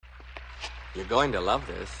You're going to love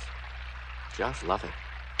this. Just love it.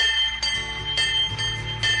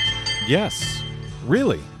 Yes,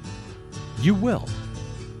 really, you will.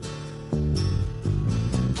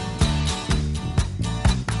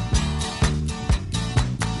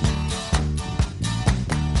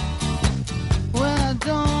 Well, I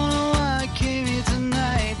don't know why I came here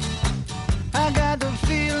tonight. I got the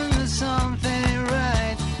feeling that something ain't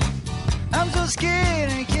right. I'm so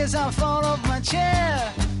scared in case I fall off my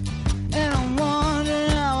chair. And I'm wondering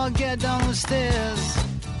how I'll get down the stairs.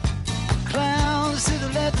 Clowns to the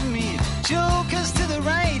left of me, jokers to the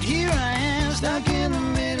right. Here I am, stuck in the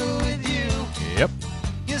middle with you. Yep.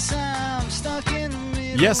 Yes, I'm stuck in the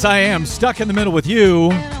middle. Yes, I am stuck in the middle with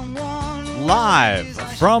you. And I'm wondering Live what is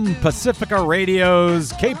I from should do. Pacifica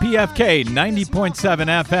Radio's KPFK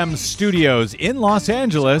 90.7 FM studios in Los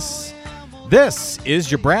Angeles. This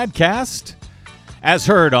is your BradCast, as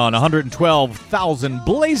heard on 112,000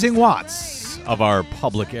 blazing watts of our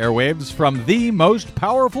public airwaves from the most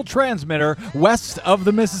powerful transmitter west of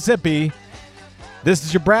the Mississippi. This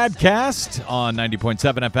is your BradCast on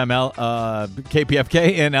 90.7 FM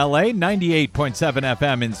KPFK in LA, 98.7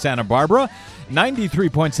 FM in Santa Barbara,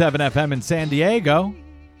 93.7 FM in San Diego,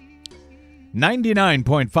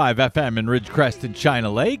 99.5 FM in Ridgecrest and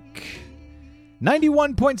China Lake,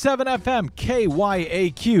 91.7 FM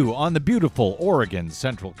KYAQ on the beautiful Oregon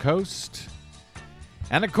Central Coast,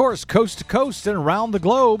 and of course, coast to coast and around the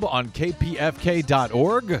globe on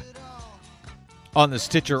kpfk.org, on the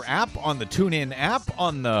Stitcher app, on the TuneIn app,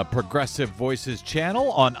 on the Progressive Voices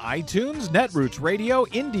channel, on iTunes, Netroots Radio,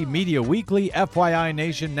 Indie Media Weekly, FYI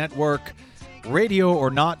Nation Network,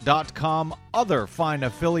 RadioOrNot.com, other fine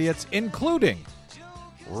affiliates, including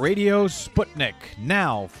Radio Sputnik,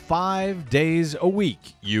 now 5 days a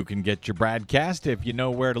week. You can get your BradCast if you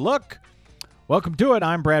know where to look. Welcome to it.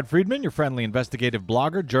 I'm Brad Friedman, your friendly investigative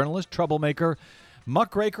blogger, journalist, troublemaker,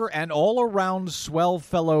 muckraker, and all-around swell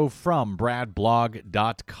fellow from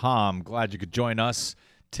bradblog.com. Glad you could join us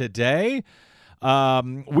today.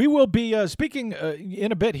 We will be speaking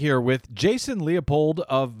in a bit here with Jason Leopold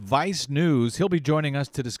of Vice News. He'll be joining us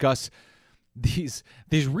to discuss these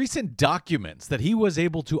recent documents that he was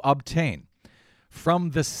able to obtain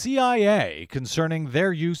from the CIA concerning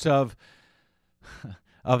their use of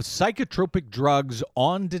psychotropic drugs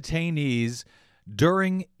on detainees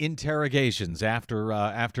during interrogations after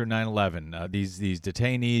 9/11. These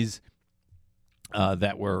detainees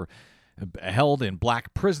that were held in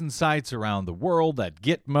black prison sites around the world at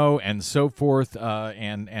Gitmo and so forth,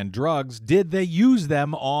 and drugs, did they use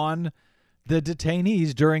them on the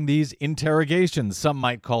detainees during these interrogations? Some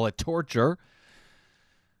might call it torture,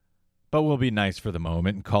 but we'll be nice for the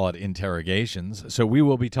moment and call it interrogations. So we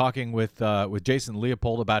will be talking with Jason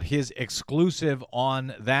Leopold about his exclusive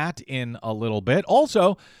on that in a little bit.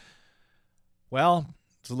 Also, well,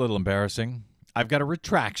 it's a little embarrassing. I've got a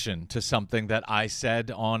retraction to something that I said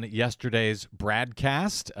on yesterday's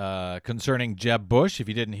BradCast concerning Jeb Bush. If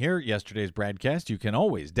you didn't hear yesterday's BradCast, you can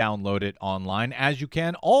always download it online, as you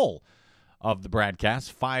can all of the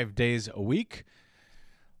BradCast 5 days a week.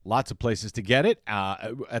 Lots of places to get it.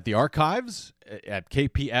 At the archives at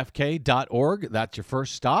kpfk.org. That's your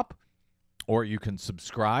first stop. Or you can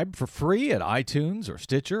subscribe for free at iTunes or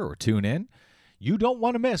Stitcher or TuneIn. You don't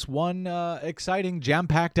want to miss one exciting,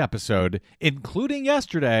 jam-packed episode, including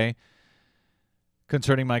yesterday,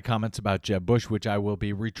 concerning my comments about Jeb Bush, which I will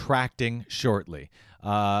be retracting shortly.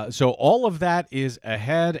 So all of that is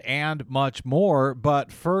ahead and much more.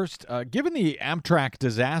 But first, given the Amtrak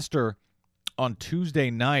disaster on Tuesday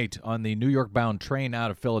night on the New York-bound train out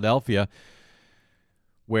of Philadelphia,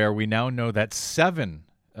 where we now know that 7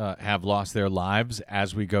 have lost their lives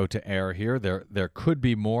as we go to air here. There could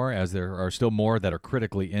be more, as there are still more that are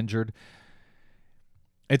critically injured.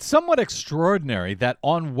 It's somewhat extraordinary that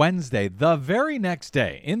on Wednesday, the very next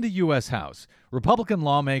day, in the U.S. House, Republican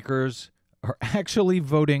lawmakers are actually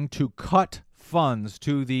voting to cut funds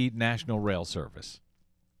to the National Rail Service.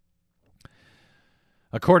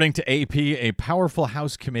 According to AP, a powerful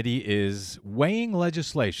House committee is weighing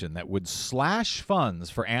legislation that would slash funds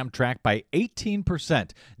for Amtrak by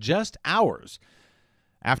 18% just hours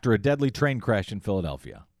after a deadly train crash in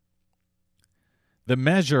Philadelphia. The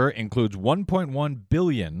measure includes $1.1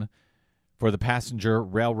 billion for the passenger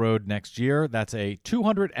railroad next year. That's a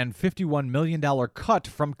 $251 million cut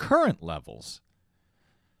from current levels.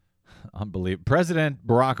 Unbelievable. President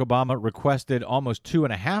Barack Obama requested almost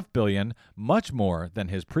 $2.5 billion, much more than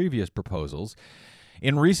his previous proposals.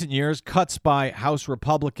 In recent years, cuts by House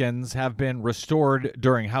Republicans have been restored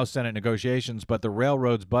during House-Senate negotiations, but the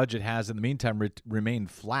railroad's budget has, in the meantime, remained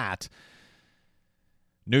flat.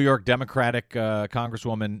 New York Democratic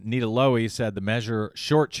Congresswoman Nita Lowey said the measure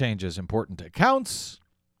shortchanges important accounts,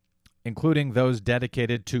 including those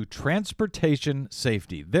dedicated to transportation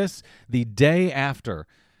safety. This, the day after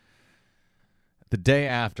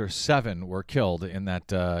 7 were killed in that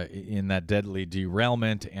deadly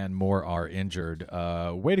derailment, and more are injured.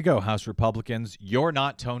 Way to go, House Republicans. You're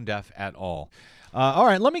not tone deaf at all. All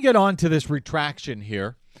right, let me get on to this retraction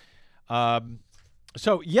here.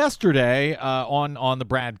 So yesterday on the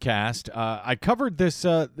BradCast, I covered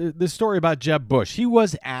this story about Jeb Bush. He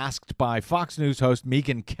was asked by Fox News host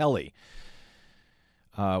Megyn Kelly,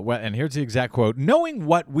 and here's the exact quote: "Knowing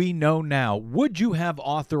what we know now, would you have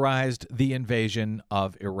authorized the invasion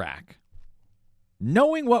of Iraq?"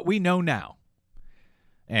 Knowing what we know now.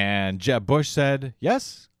 And Jeb Bush said,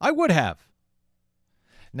 yes, I would have.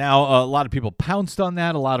 Now, a lot of people pounced on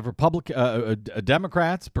that. A lot of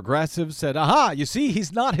Democrats, progressives said, aha, you see,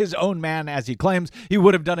 he's not his own man as he claims. He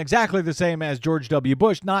would have done exactly the same as George W.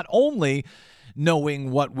 Bush, not only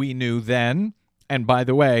knowing what we knew then, and by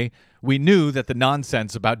the way, we knew that the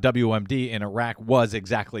nonsense about WMD in Iraq was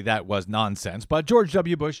exactly that, was nonsense, but George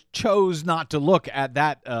W. Bush chose not to look at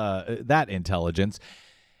that intelligence,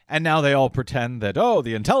 and now they all pretend that, oh,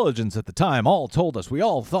 the intelligence at the time all told us, we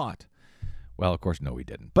all thought. Well, of course, no, we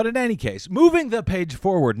didn't. But in any case, moving the page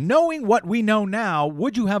forward, knowing what we know now,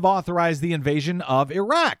 would you have authorized the invasion of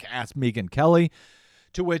Iraq? Asked Megyn Kelly,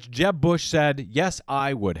 to which Jeb Bush said, yes,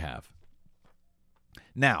 I would have.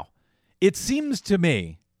 Now, it seems to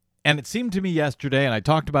me, and it seemed to me yesterday, and I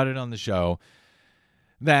talked about it on the show,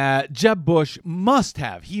 that Jeb Bush must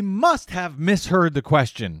have misheard the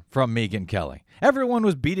question from Megyn Kelly. Everyone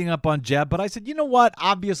was beating up on Jeb, but I said, you know what?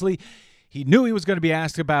 Obviously, he knew he was going to be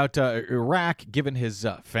asked about Iraq, given his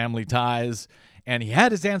family ties, and he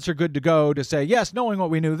had his answer good to go to say, yes, knowing what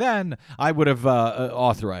we knew then, I would have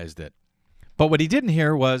authorized it. But what he didn't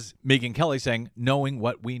hear was Megyn Kelly saying, knowing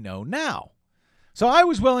what we know now. So I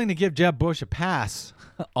was willing to give Jeb Bush a pass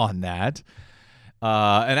on that,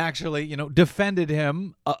 and actually, defended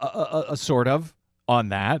him sort of on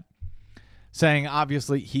that, saying,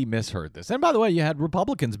 obviously, he misheard this. And by the way, you had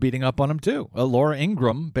Republicans beating up on him, too. Laura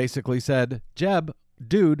Ingraham basically said, Jeb,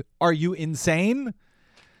 dude, are you insane?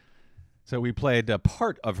 So we played a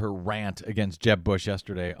part of her rant against Jeb Bush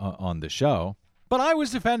yesterday on the show. But I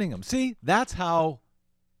was defending him. See, that's how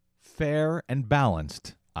fair and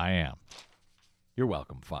balanced I am. You're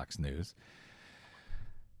welcome, Fox News.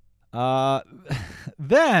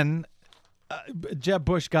 Then Jeb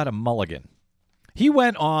Bush got a mulligan. He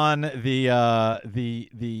went on the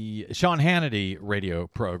Sean Hannity radio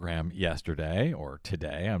program yesterday, or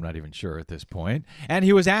today, I'm not even sure at this point, and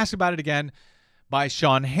he was asked about it again by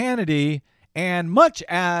Sean Hannity, and much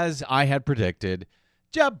as I had predicted,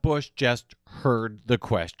 Jeb Bush just heard the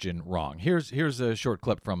question wrong. Here's a short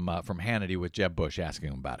clip from Hannity with Jeb Bush asking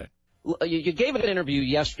him about it. You gave an interview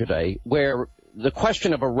yesterday where the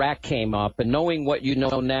question of Iraq came up, and knowing what you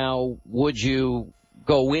know now, would you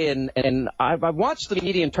go in? And I've watched the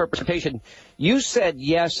media interpretation. You said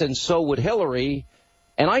yes, and so would Hillary.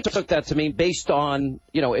 And I took that to mean based on,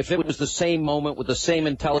 if it was the same moment with the same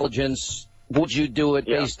intelligence, would you do it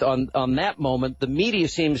based on that moment? The media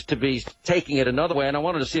seems to be taking it another way, and I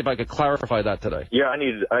wanted to see if I could clarify that today. Yeah,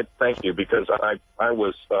 I thank you, because I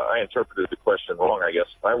interpreted the question wrong, I guess.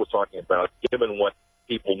 I was talking about, given what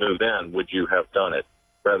people knew then, would you have done it,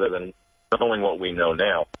 rather than knowing what we know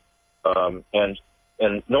now.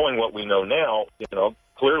 And knowing what we know now,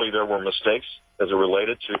 clearly there were mistakes as it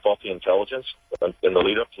related to faulty intelligence in the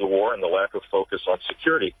lead-up to the war and the lack of focus on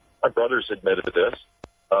security. My brothers admitted to this,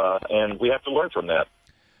 and we have to learn from that.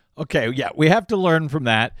 Okay, yeah, we have to learn from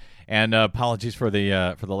that, and apologies for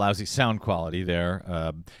the lousy sound quality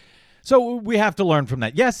there. So we have to learn from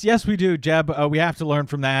that. Yes, we do, Jeb. We have to learn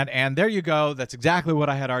from that. And there you go. That's exactly what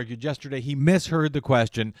I had argued yesterday. He misheard the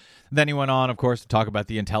question. Then he went on, of course, to talk about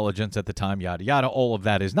the intelligence at the time, yada, yada. All of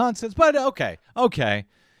that is nonsense. But okay.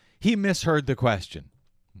 He misheard the question.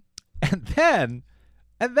 And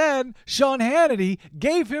then Sean Hannity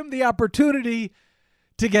gave him the opportunity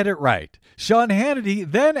to get it right. Sean Hannity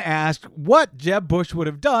then asked what Jeb Bush would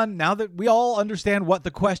have done, now that we all understand what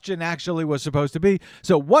the question actually was supposed to be.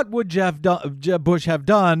 So what would Jeb Bush have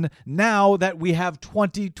done now that we have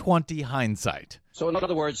 2020 hindsight? So in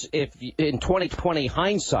other words, if in 2020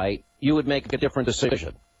 hindsight, you would make a different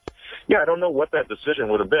decision. Yeah, I don't know what that decision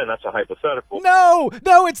would have been. That's a hypothetical. No,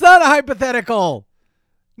 it's not a hypothetical.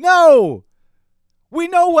 No. We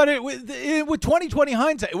know what with 2020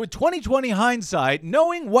 hindsight. With 2020 hindsight,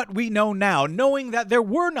 knowing what we know now, knowing that there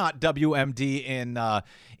were not WMD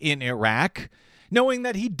in Iraq, knowing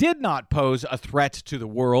that he did not pose a threat to the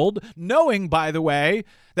world, knowing, by the way,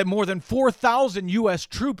 that more than 4,000 U.S.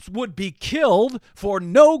 troops would be killed for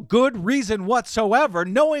no good reason whatsoever,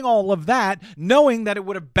 knowing all of that, knowing that it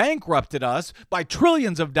would have bankrupted us by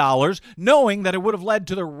trillions of dollars, knowing that it would have led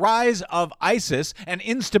to the rise of ISIS and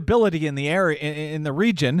instability in the area, in the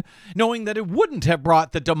region, knowing that it wouldn't have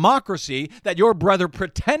brought the democracy that your brother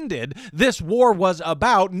pretended this war was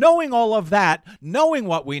about, knowing all of that, knowing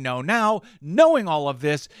what we know now, knowing all of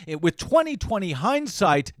this, with 2020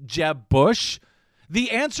 hindsight, Jeb Bush,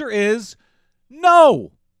 the answer is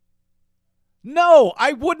no. No,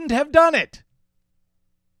 I wouldn't have done it.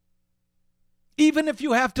 Even if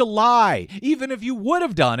you have to lie, even if you would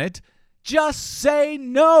have done it, just say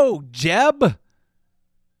no, Jeb.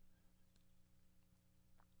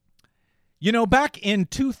 You know, back in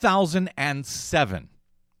 2007,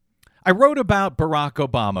 I wrote about Barack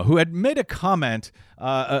Obama, who had made a comment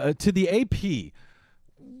to the AP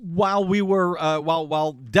while we were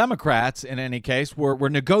while Democrats, in any case, were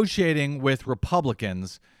negotiating with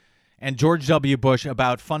Republicans and George W. Bush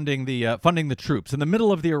about funding the troops in the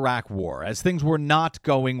middle of the Iraq War, as things were not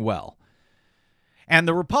going well. And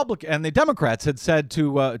the Democrats had said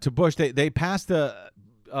to Bush, they passed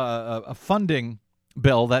a funding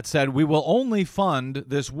bill that said, we will only fund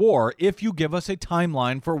this war if you give us a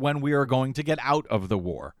timeline for when we are going to get out of the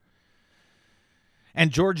war. And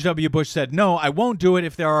George W. Bush said, no, I won't do it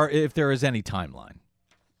if there is any timeline.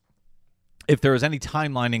 If there is any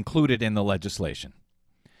timeline included in the legislation.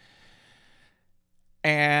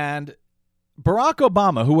 And Barack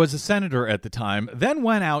Obama, who was a senator at the time, then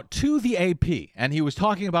went out to the AP, and he was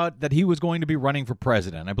talking about that he was going to be running for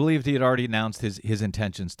president. I believe he had already announced his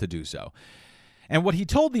intentions to do so. And what he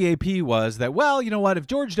told the AP was that, well, you know what, if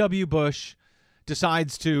George W. Bush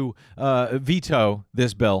decides to veto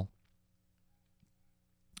this bill,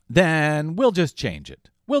 then we'll just change it.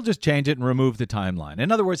 We'll just change it and remove the timeline.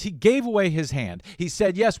 In other words, he gave away his hand. He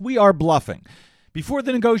said, yes, we are bluffing. Before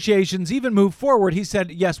the negotiations even moved forward, he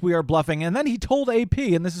said, yes, we are bluffing. And then he told AP,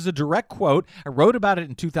 and this is a direct quote, I wrote about it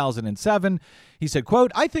in 2007. He said,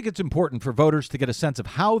 quote, I think it's important for voters to get a sense of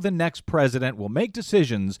how the next president will make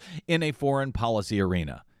decisions in a foreign policy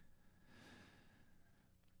arena.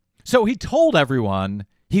 So he told everyone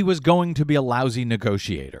he was going to be a lousy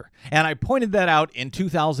negotiator. And I pointed that out in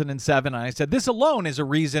 2007, and I said, this alone is a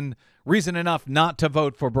reason enough not to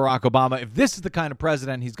vote for Barack Obama. If this is the kind of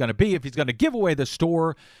president he's going to be, if he's going to give away the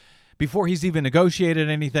store before he's even negotiated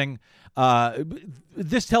anything,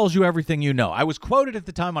 this tells you everything you know. I was quoted at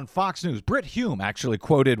the time on Fox News. Brit Hume actually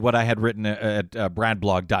quoted what I had written at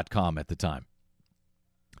bradblog.com at the time.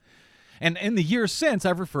 And in the years since,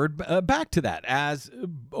 I've referred back to that, as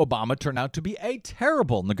Obama turned out to be a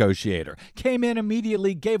terrible negotiator. Came in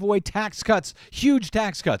immediately, gave away tax cuts, huge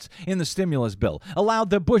tax cuts in the stimulus bill,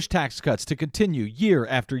 allowed the Bush tax cuts to continue year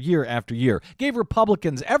after year after year, gave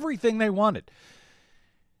Republicans everything they wanted,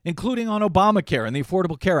 including on Obamacare and the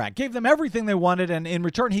Affordable Care Act, gave them everything they wanted, and in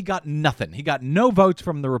return, he got nothing. He got no votes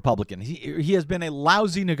from the Republicans. He has been a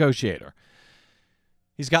lousy negotiator.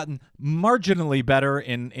 He's gotten marginally better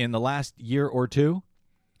in the last year or two.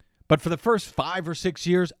 But for the first 5 or 6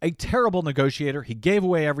 years, a terrible negotiator. He gave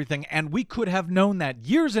away everything, and we could have known that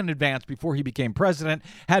years in advance before he became president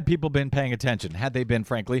had people been paying attention, had they been,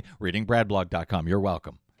 frankly, reading bradblog.com. You're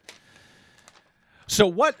welcome. So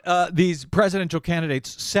what these presidential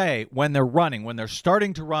candidates say when they're running, when they're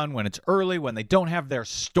starting to run, when it's early, when they don't have their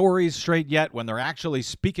stories straight yet, when they're actually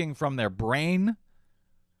speaking from their brain,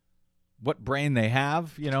 what brain they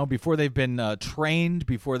have, you know, before they've been trained,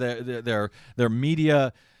 before their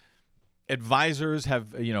media advisors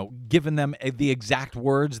have, you know, given them the exact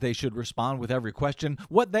words they should respond with every question.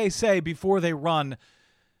 What they say before they run,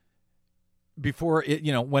 before it,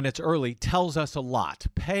 you know, when it's early, tells us a lot.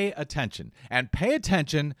 Pay attention, and pay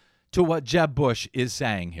attention to what Jeb Bush is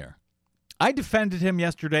saying here. I defended him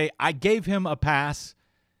yesterday. I gave him a pass.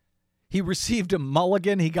 He received a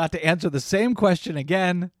mulligan. He got to answer the same question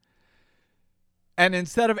again. And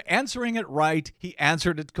instead of answering it right, he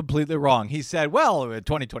answered it completely wrong. He said, well, with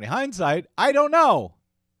 2020 hindsight, I don't know.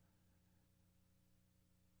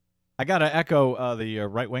 I got to echo the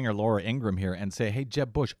right-winger Laura Ingraham here and say, hey,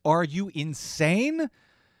 Jeb Bush, are you insane?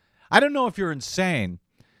 I don't know if you're insane,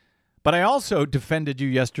 but I also defended you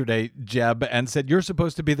yesterday, Jeb, and said you're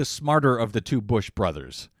supposed to be the smarter of the two Bush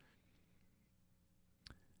brothers.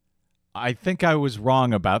 I think I was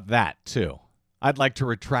wrong about that, too. I'd like to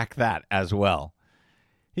retract that as well.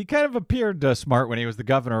 He kind of appeared smart when he was the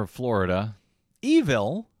governor of Florida.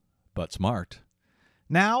 Evil, but smart.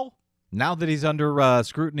 Now that he's under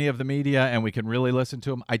scrutiny of the media and we can really listen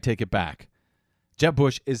to him, I take it back. Jeb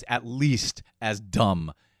Bush is at least as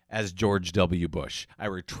dumb as George W. Bush. I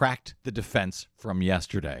retract the defense from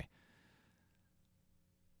yesterday.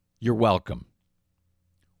 You're welcome.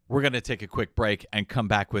 We're going to take a quick break and come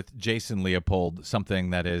back with Jason Leopold,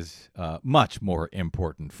 something that is much more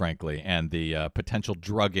important, frankly, and the potential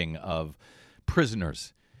drugging of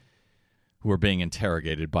prisoners who are being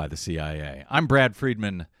interrogated by the CIA. I'm Brad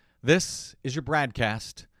Friedman. This is your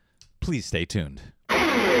BradCast. Please stay tuned.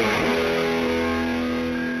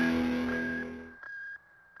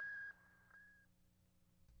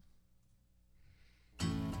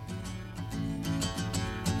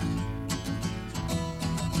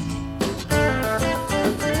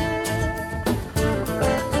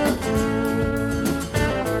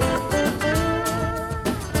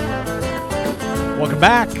 Welcome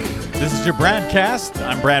back. This is your BradCast.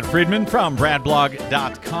 I'm Brad Friedman from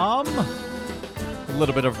bradblog.com. A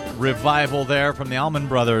little bit of revival there from the Allman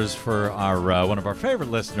Brothers for our one of our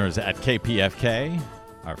favorite listeners at KPFK,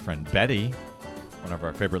 our friend Betty, one of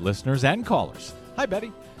our favorite listeners and callers. Hi,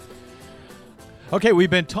 Betty. Okay,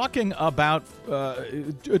 we've been talking about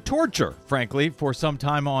torture, frankly, for some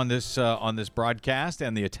time on this broadcast,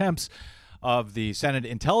 and the attempts of the Senate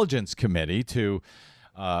Intelligence Committee to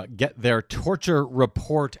get their torture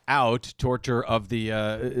report out, torture of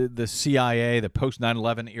the CIA, the post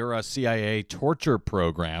 9/11 era CIA torture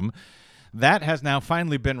program. That has now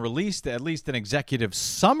finally been released, at least an executive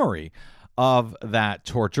summary of that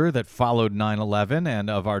torture that followed 9/11 and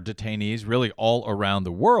of our detainees really all around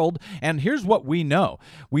the world. And here's what we know.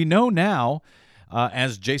 We know now,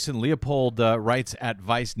 as Jason Leopold writes at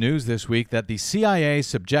Vice News this week, that the CIA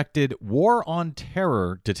subjected war on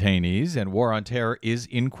terror detainees, and war on terror is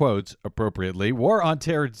in quotes appropriately, war on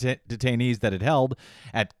terror detainees that it held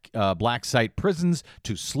at black site prisons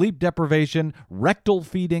to sleep deprivation, rectal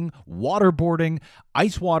feeding, waterboarding,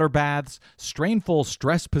 ice water baths, strainful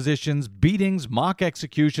stress positions, beatings, mock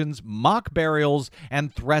executions, mock burials,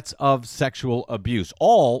 and threats of sexual abuse.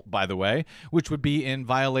 All, by the way, which would be in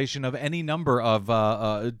violation of any number of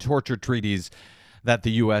torture treaties that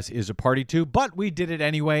the U.S. is a party to, but we did it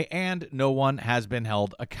anyway, and no one has been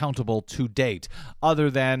held accountable to date, other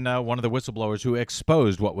than one of the whistleblowers who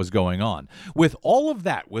exposed what was going on. With all of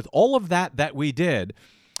that we did,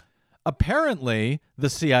 apparently the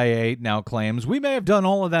CIA now claims we may have done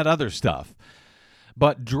all of that other stuff,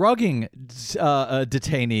 but drugging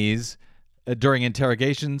detainees during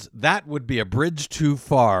interrogations, that would be a bridge too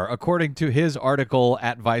far. According to his article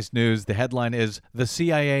at Vice News, the headline is, "The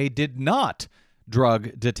CIA did not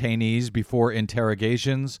drug detainees before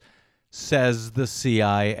interrogations, says the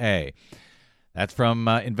CIA." That's from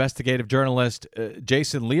investigative journalist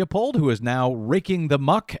Jason Leopold, who is now raking the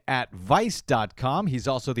muck at Vice.com. He's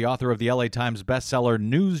also the author of the LA Times bestseller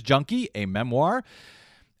News Junkie, a memoir.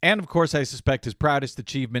 And, of course, I suspect his proudest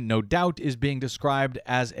achievement, no doubt, is being described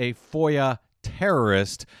as a FOIA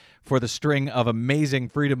terrorist for the string of amazing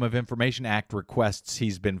Freedom of Information Act requests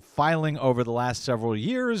he's been filing over the last several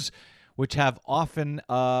years, which have often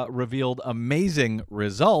revealed amazing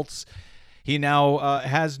results. He now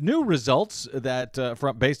has new results that,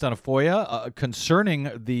 based on a FOIA, concerning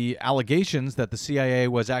the allegations that the CIA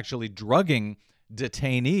was actually drugging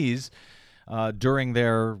detainees during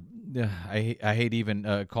their, I hate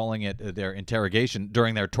even calling it their interrogation,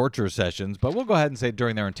 during their torture sessions, but we'll go ahead and say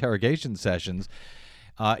during their interrogation sessions.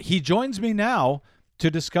 He joins me now to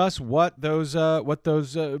discuss what those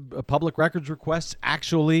public records requests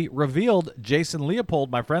actually revealed. Jason Leopold,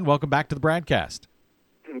 my friend, welcome back to the BradCast.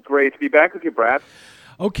 Great to be back with you, Brad.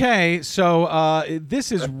 Okay, so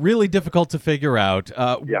this is really difficult to figure out.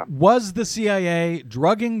 Was the CIA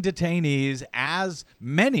drugging detainees, as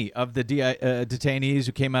many of the detainees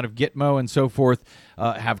who came out of Gitmo and so forth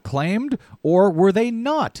have claimed, or were they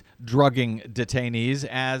not drugging detainees,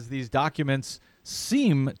 as these documents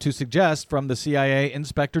seem to suggest from the CIA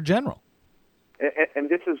Inspector General? And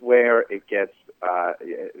this is where it gets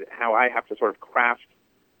how I have to sort of craft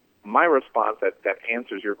my response that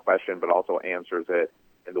answers your question, but also answers it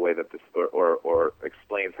in the way that this, or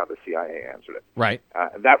explains how the CIA answered it. Right.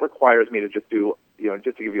 That requires me to just to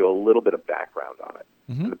give you a little bit of background on it.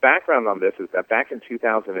 Mm-hmm. The background on this is that back in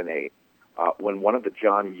 2008, when one of the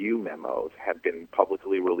John Yoo memos had been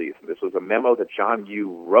publicly released, and this was a memo that John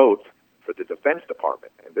Yoo wrote for the Defense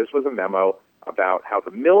Department, and this was a memo about how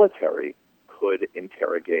the military could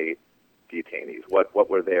interrogate detainees. What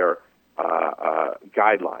were their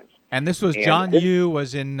guidelines? And this was John Yoo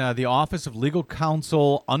was in the Office of Legal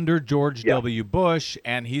Counsel under George W. Bush,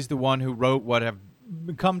 and he's the one who wrote what have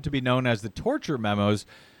come to be known as the torture memos.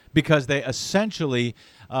 because they essentially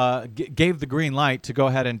gave the green light to go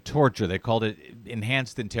ahead and torture. They called it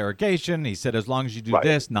enhanced interrogation. He said, as long as you do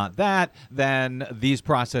this, not that, then these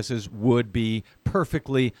processes would be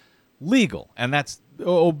perfectly legal. And that's the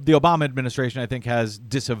Obama administration, I think, has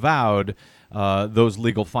disavowed those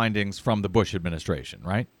legal findings from the Bush administration,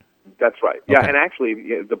 right? That's right. Yeah, Okay. and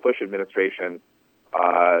actually, the Bush administration,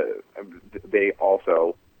 they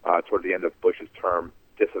also, toward the end of Bush's term,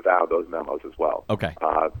 disavowed those memos as well. Okay.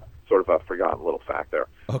 Sort of a forgotten little fact there.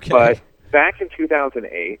 Okay. But back in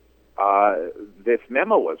 2008, this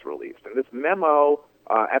memo was released, and this memo,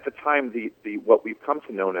 at the time, the what we've come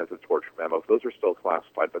to know as the torture memos, those are still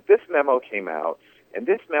classified. But this memo came out, and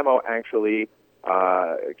this memo actually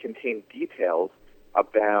contained details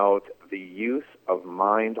about the use of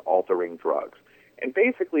mind-altering drugs. And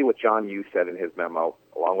basically what John Yoo said in his memo,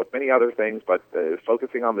 along with many other things, but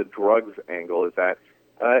focusing on the drugs angle, is that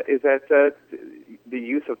the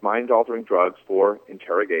use of mind-altering drugs for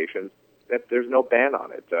interrogations, that there's no ban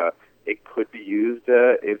on it. It could be used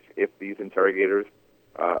if these interrogators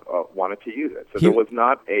wanted to use it. So there was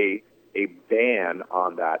not a ban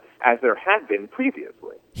on that, as there had been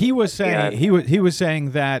previously. He was saying he was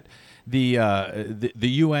saying that the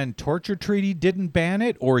UN torture treaty didn't ban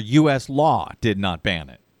it, or U.S. law did not ban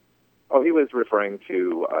it. Oh, he was referring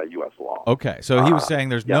to U.S. law. Okay, so he was saying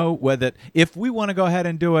there's no way that if we want to go ahead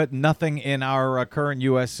and do it, nothing in our current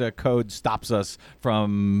U.S. code stops us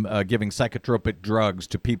from giving psychotropic drugs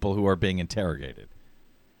to people who are being interrogated.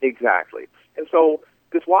 Exactly. And so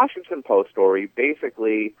this Washington Post story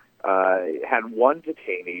basically had one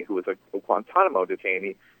detainee who was a Guantanamo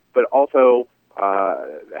detainee, but also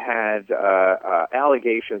had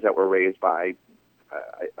allegations that were raised by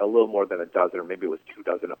a little more than a dozen, or maybe it was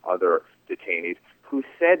 24 other detainees, who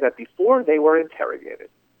said that before they were interrogated,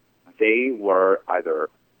 they were either,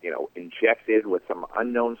 injected with some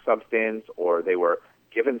unknown substance, or they were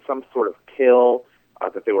given some sort of pill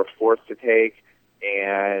that they were forced to take,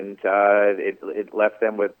 and it left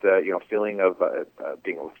them with feeling of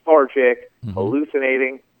being lethargic,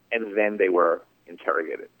 hallucinating, and then they were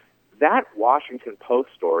interrogated. That Washington Post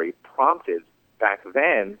story prompted back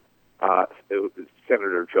then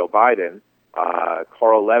Senator Joe Biden,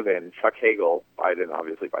 Carl Levin, Chuck Hagel, Biden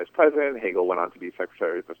obviously vice president, Hagel went on to be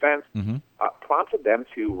Secretary of Defense, prompted them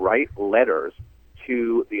to write letters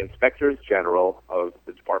to the inspectors general of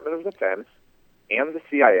the Department of Defense and the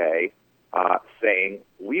CIA saying,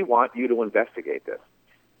 we want you to investigate this.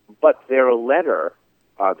 But their letters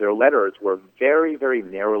were very, very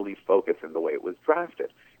narrowly focused in the way it was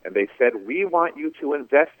drafted. And they said, we want you to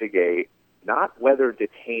investigate not whether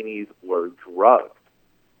detainees were drugged,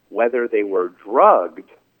 whether they were drugged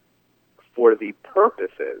for the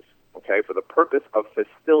purposes, for the purpose of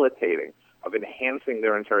facilitating, of enhancing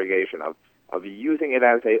their interrogation, of using it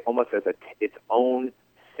as almost as its own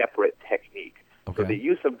separate technique. Okay. So the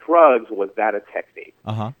use of drugs, was that a technique?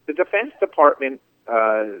 The Defense Department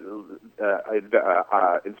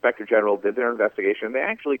Inspector General did their investigation, and they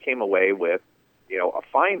actually came away with, a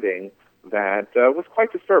finding that was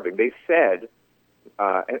quite disturbing. They said,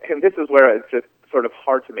 and this is where it's just sort of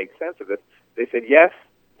hard to make sense of this. They said, yes,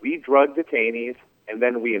 we drugged detainees and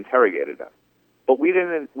then we interrogated them, but we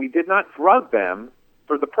did not drug them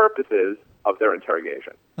for the purposes of their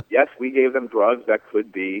interrogation. Yes, we gave them drugs that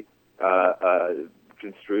could be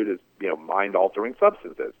construed as mind-altering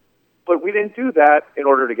substances. But we didn't do that in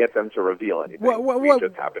order to get them to reveal anything. We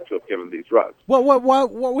just happened to have given these drugs. What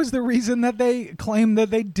was the reason that they claimed that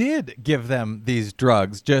they did give them these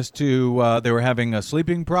drugs? Just to they were having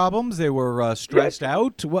sleeping problems, they were stressed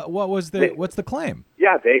out. What's the claim?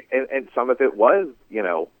 Yeah, and some of it was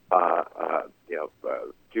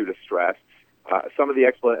due to stress. Some of the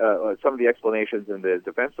explanations in the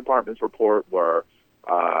Defense Department's report were.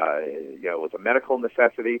 It was a medical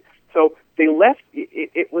necessity. So they left.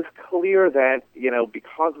 It was clear that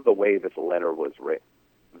because of the way this letter was written,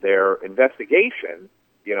 their investigation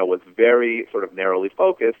was very sort of narrowly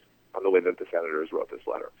focused on the way that the senators wrote this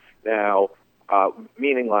letter. Now,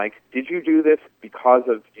 meaning did you do this because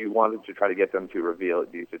of you wanted to try to get them to reveal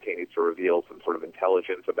these detainees to reveal some sort of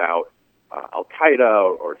intelligence about Al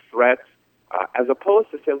Qaeda or threats, as opposed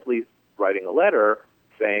to simply writing a letter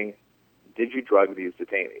saying, did you drug these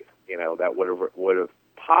detainees? That would have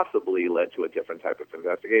possibly led to a different type of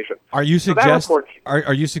investigation. Are you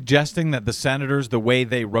are you suggesting that the senators, the way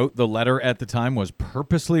they wrote the letter at the time, was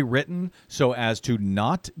purposely written so as to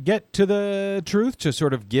not get to the truth, to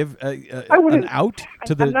sort of give an out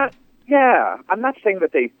to the? I'm not saying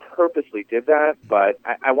that they purposely did that, but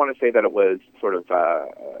I want to say that it was sort of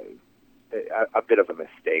a bit of a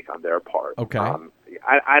mistake on their part. Okay.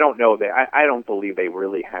 I don't know I don't believe they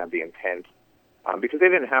really had the intent, because they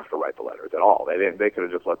didn't have to write the letters at all. They could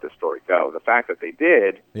have just let this story go. The fact that they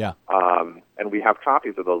did, Yeah. And we have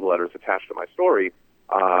copies of those letters attached to my story,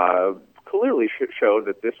 clearly showed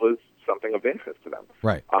that this was something of interest to them.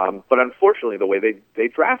 Right. But unfortunately, the way they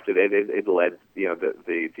drafted it, it led the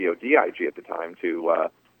DOD IG at the time to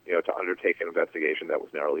undertake an investigation that was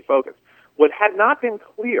narrowly focused. What had not been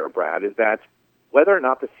clear, Brad, is that whether or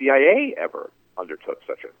not the CIA ever undertook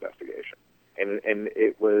such an investigation, and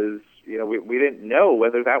it was we didn't know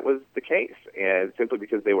whether that was the case, and simply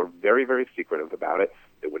because they were very, very secretive about it.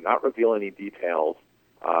 They would not reveal any details.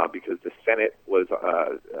 Because the Senate was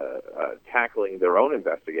tackling their own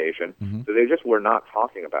investigation, so they just were not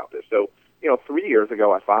talking about this. So, 3 years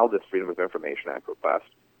ago, I filed this Freedom of Information Act request.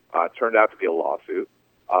 Turned out to be a lawsuit.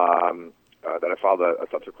 That I filed a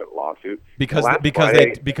subsequent lawsuit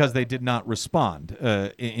because they did not respond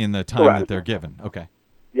in the time that they're given. Okay.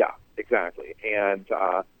 Yeah, exactly. And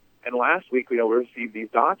last week, we received these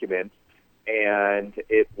documents, and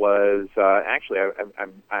it was actually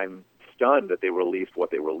I'm stunned that they released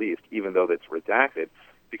what they released, even though it's redacted,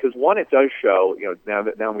 because one, it does show, now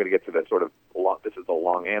I'm going to get to the sort of this is a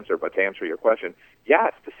long answer, but to answer your question, yeah,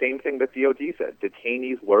 it's the same thing that DOD said.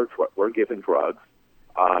 Detainees were given drugs,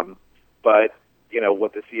 but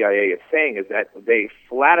what the CIA is saying is that they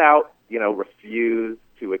flat out refused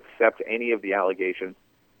to accept any of the allegations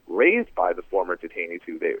raised by the former detainees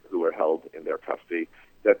who were held in their custody,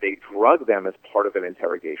 that they drugged them as part of an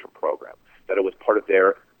interrogation program, that it was part of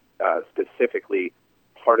their specifically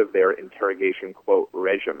part of their interrogation, quote,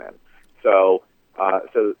 regimen. So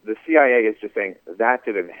the CIA is just saying that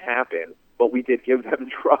didn't happen, but we did give them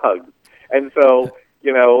drugs. And so,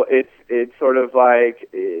 it's sort of like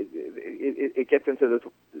it gets into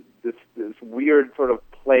this weird sort of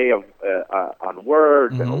play of on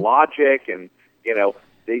words and logic, and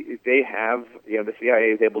they have the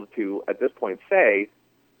CIA is able to at this point say,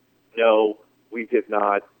 no, we did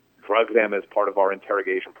not drug them as part of our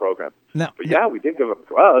interrogation program. But we did give them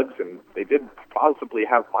drugs, and they did possibly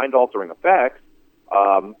have mind-altering effects.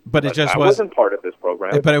 But it just wasn't part of this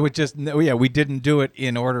program. But it would just we didn't do it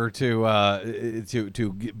in order to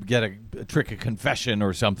get a trick, a confession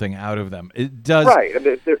or something out of them. It does right. And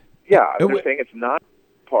they're saying it's not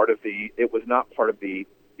part of the. It was not part of the.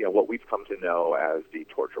 What we've come to know as the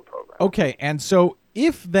torture program. Okay, and so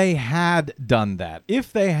if they had done that,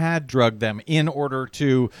 if they had drugged them in order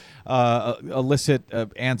to elicit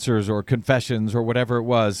answers or confessions or whatever it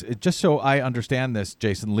was, just so I understand this,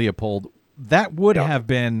 Jason Leopold, that would have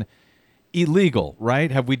been illegal, right?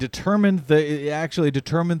 Have we determined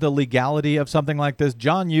the legality of something like this?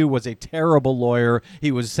 John Yoo was a terrible lawyer.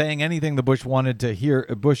 He was saying anything the Bush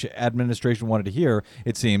administration wanted to hear,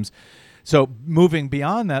 it seems. So moving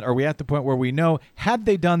beyond that, are we at the point where we know, had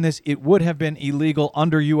they done this, it would have been illegal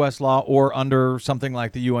under U.S. law or under something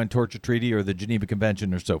like the UN Torture Treaty or the Geneva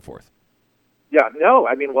Convention or so forth? Yeah, no.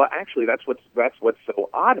 I mean, well, actually, that's what's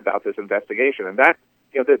so odd about this investigation, and that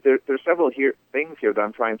there's several things here that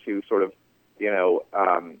I'm trying to sort of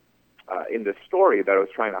in this story that I was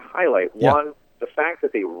trying to highlight. Yeah. One, the fact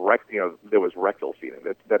that there was rectal feeding,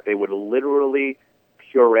 that they would literally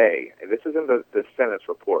puree, and this is in the Senate's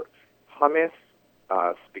report, hummus,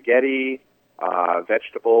 spaghetti,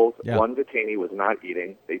 vegetables. Yeah. One detainee was not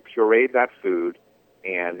eating. They pureed that food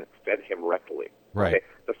and fed him rectally. Right. Okay?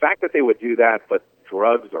 The fact that they would do that, but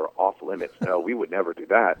drugs are off limits. No, we would never do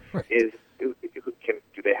that. Right. Do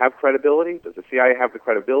they have credibility? Does the CIA have the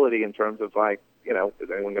credibility in terms of is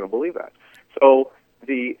anyone going to believe that? So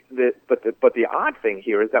but the odd thing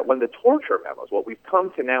here is that when the torture memos, what we've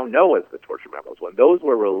come to now know as the torture memos, when those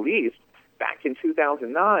were released back in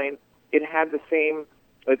 2009, it had the same.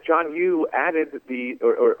 John Yoo added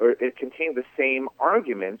or it contained the same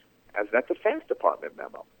argument as that Defense Department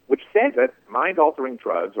memo, which said that mind-altering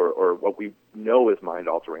drugs, or what we know as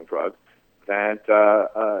mind-altering drugs, that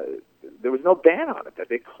there was no ban on it, that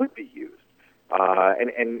they could be used.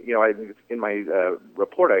 In my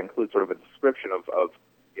report, I include sort of a description of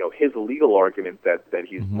his legal argument that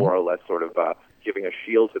he's more or less sort of giving a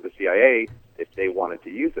shield to the CIA if they wanted to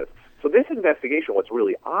use this. So this investigation, what's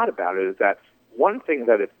really odd about it is that one thing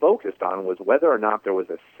that it focused on was whether or not there was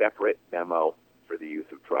a separate memo for the use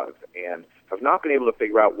of drugs, and have not been able to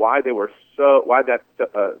figure out why the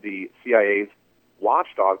CIA's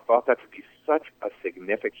watchdog thought that to be such a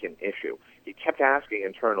significant issue. He kept asking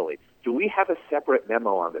internally, do we have a separate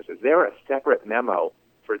memo on this? Is there a separate memo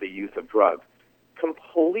for the use of drugs?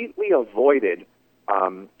 Completely avoided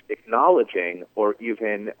acknowledging or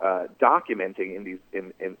even documenting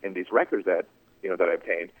in these records that that I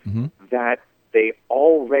obtained, that they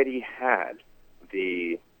already had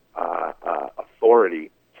the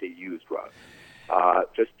authority to use drugs.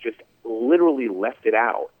 Just literally left it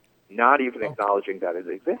out, not even acknowledging that it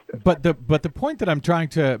existed. But the point that I'm trying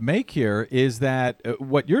to make here is that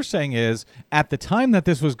what you're saying is, at the time that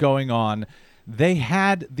this was going on, they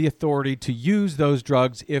had the authority to use those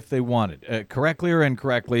drugs if they wanted, correctly or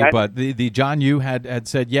incorrectly. But the John Yoo had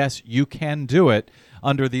said, yes, you can do it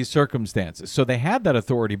under these circumstances. So they had that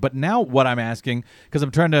authority. But now what I'm asking, because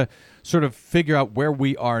I'm trying to sort of figure out where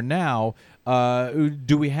we are now,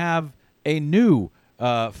 do we have a new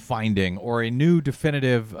finding or a new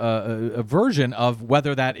definitive version of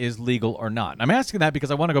whether that is legal or not? And I'm asking that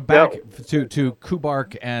because I want to go back to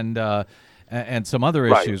Kubark and some other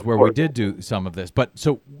issues where we did do some of this. But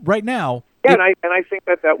so right now, and I think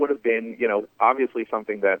that would have been, obviously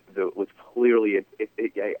something that was clearly.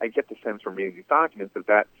 I get the sense from reading these documents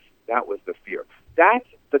that was the fear.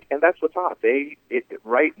 And that's what's odd.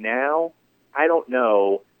 Right now, I don't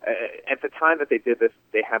know. At the time that they did this,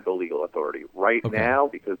 they had the legal authority. Right now,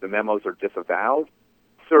 because the memos are disavowed,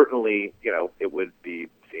 certainly, it would be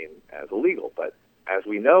seen as illegal. But as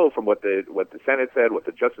we know from what the Senate said, what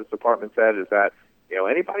the Justice Department said, is that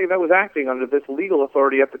anybody that was acting under this legal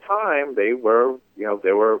authority at the time,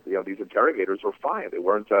 these interrogators were fine. They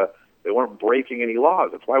weren't breaking any laws.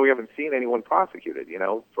 That's why we haven't seen anyone prosecuted,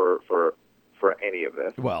 for any of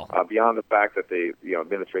this. Well, beyond the fact that the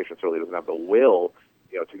administration certainly doesn't have the will,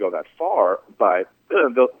 to go that far, but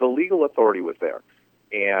the legal authority was there.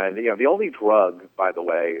 And the only drug, by the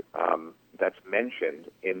way, that's mentioned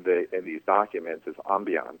in these documents is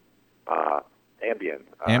Ambien. Ambien.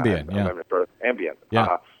 Ambien.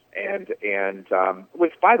 Yeah. And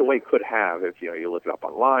which, by the way, could have, if you look it up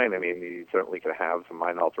online. I mean, you certainly could have some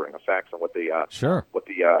mind-altering effects. And what the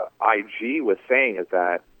IG was saying is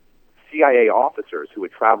that CIA officers who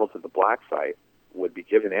would travel to the black site would be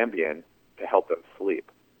given Ambien to help them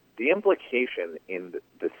sleep. The implication in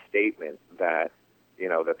the statement that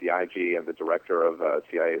that the IG and the director of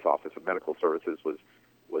CIA's Office of Medical Services was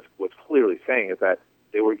clearly saying is that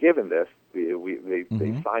they were given this.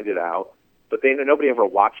 They signed it out, but nobody ever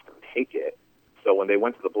watched them take it. So when they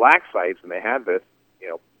went to the black sites and they had this,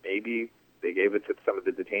 maybe they gave it to some of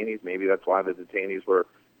the detainees. Maybe that's why the detainees were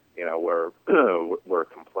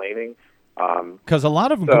complaining. Because a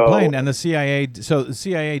lot of them complained, and the CIA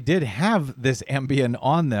did have this Ambien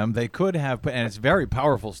on them. They could have, and it's very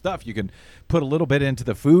powerful stuff. You can put a little bit into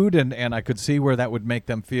the food, and I could see where that would make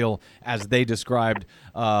them feel, as they described,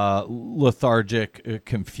 lethargic,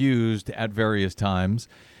 confused at various times.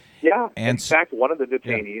 Yeah, and in fact, one of the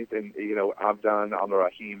detainees, Abdan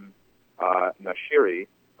al-Rahim Nashiri,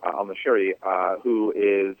 who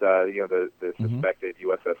is the suspected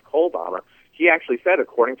USS Cole bomber. He actually said,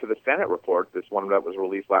 according to the Senate report, this one that was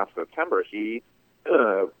released last September, he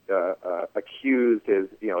accused his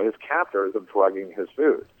captors of drugging his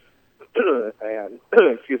food, and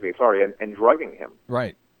and drugging him.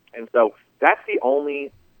 Right. And so that's the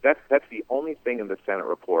only thing in the Senate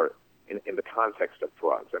report in the context of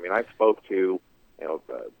drugs. I mean, I spoke to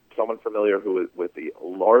someone familiar who is with the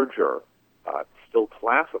larger, still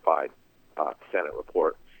classified Senate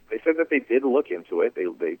report. They said that they did look into it.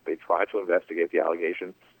 They tried to investigate the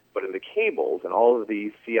allegations, but in the cables and all of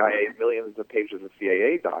the CIA, millions of pages of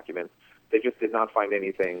CIA documents, they just did not find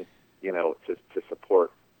anything, to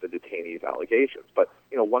support the detainees' allegations. But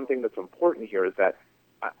one thing that's important here is that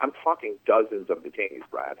I'm talking dozens of detainees,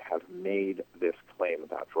 Brad, have made this claim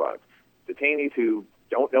about drugs. Detainees who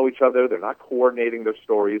don't know each other, they're not coordinating their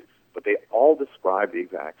stories, but they all describe the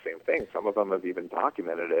exact same thing. Some of them have even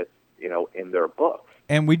documented it, in their books.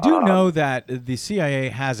 And we do know that the CIA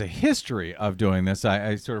has a history of doing this.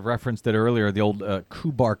 I sort of referenced it earlier, the old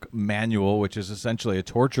Kubark manual, which is essentially a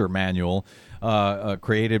torture manual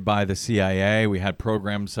created by the CIA. We had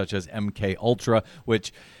programs such as MK Ultra,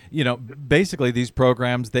 which, basically these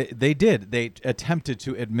programs, they attempted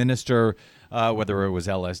to administer, whether it was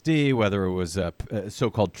LSD, whether it was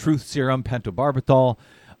so-called truth serum, pentobarbital.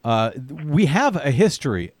 We have a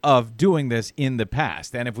history of doing this in the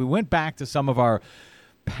past. And if we went back to some of our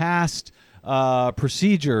past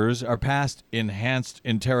procedures, our past enhanced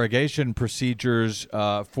interrogation procedures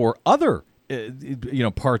for other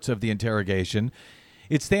parts of the interrogation,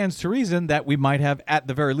 it stands to reason that we might have, at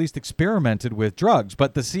the very least, experimented with drugs.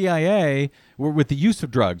 But the CIA, with the use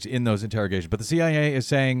of drugs in those interrogations, but the CIA is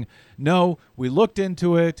saying, no, we looked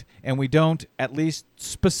into it, and we don't, at least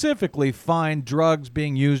specifically, find drugs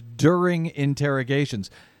being used during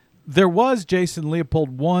interrogations. there was, Jason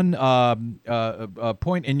Leopold, one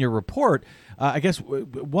point in your report. I guess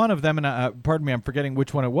one of them, and pardon me, I'm forgetting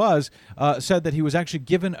which one it was, said that he was actually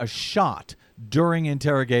given a shot during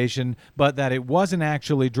interrogation, but that it wasn't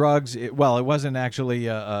actually drugs. It wasn't actually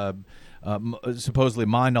supposedly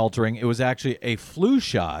mind-altering. It was actually a flu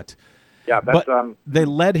shot. Yeah, that's, but they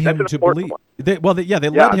led him to believe. They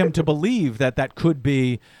led him to believe that could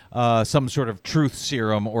be some sort of truth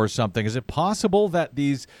serum or something. Is it possible that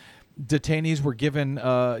these detainees were given,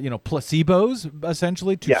 placebos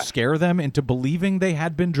essentially to scare them into believing they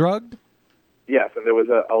had been drugged? Yes, and there was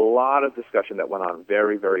a lot of discussion that went on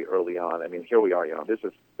very, very early on. I mean, here we are. This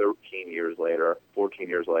is 14 years later,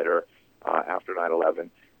 after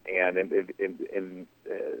 9/11. And in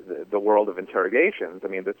the world of interrogations, I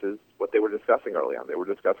mean, this is what they were discussing early on. They were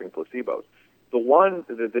discussing placebos. The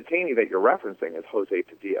detainee that you're referencing is Jose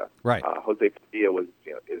Padilla. Right. Jose Padilla was,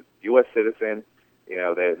 is U.S. citizen.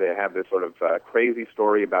 They have this sort of crazy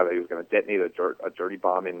story about that he was going to detonate a dirty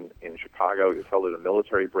bomb in Chicago. He was held at a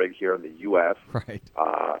military brig here in the U.S. Right.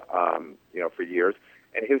 For years.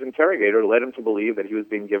 And his interrogator led him to believe that he was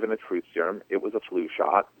being given a truth serum. It was a flu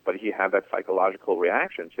shot, but he had that psychological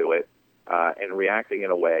reaction to it, and reacting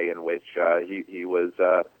in a way in which he was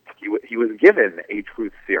given a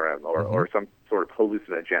truth serum or some sort of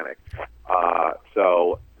hallucinogenic.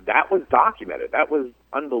 So that was documented. That was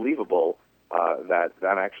unbelievable. That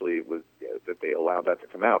actually was that they allowed that to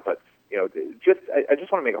come out. But I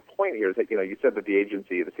just want to make a point here is that you said that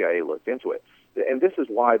the CIA looked into it, and this is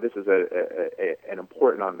why this is an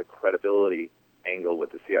important on the credibility angle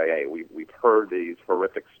with the CIA. We've heard these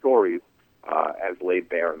horrific stories as laid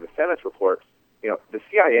bare in the Senate's report. The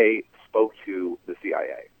CIA spoke to the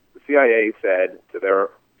CIA. The CIA said to their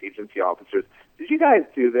agency officers, "Did you guys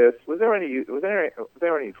do this? Was there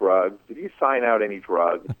any drugs? Did you sign out any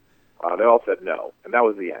drugs?" They all said no, and that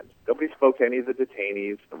was the end. Nobody spoke to any of the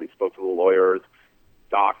detainees. Nobody spoke to the lawyers,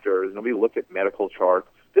 doctors. Nobody looked at medical charts.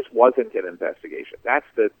 This wasn't an investigation. That's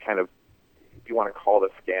the kind of, if you want to call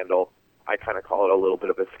it a scandal, I kind of call it a little bit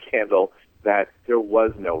of a scandal, that there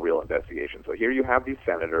was no real investigation. So here you have these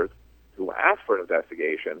senators who asked for an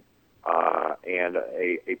investigation, and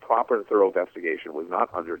a proper and thorough investigation was not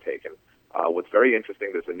undertaken. What's very interesting,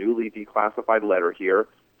 there's a newly declassified letter here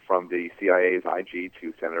from the CIA's IG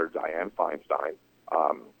to Senator Dianne Feinstein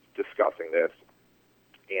discussing this.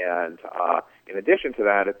 And in addition to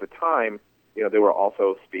that, at the time, they were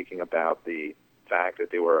also speaking about the fact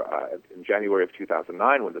that they were, in January of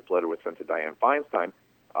 2009, when this letter was sent to Dianne Feinstein,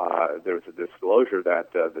 there was a disclosure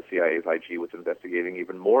that the CIA's IG was investigating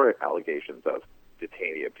even more allegations of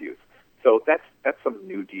detainee abuse. So that's some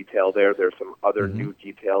new detail there. There's some other new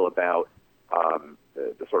detail about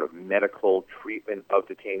the sort of medical treatment of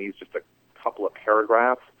detainees, just a couple of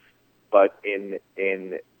paragraphs. But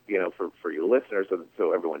for your listeners,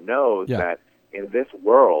 so everyone knows that in this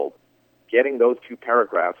world, getting those two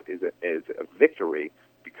paragraphs is a victory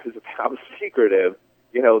because of how secretive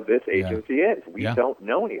this agency is. We don't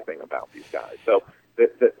know anything about these guys. So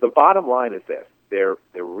the bottom line is this: there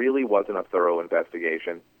really wasn't a thorough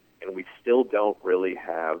investigation, and we still don't really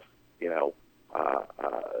have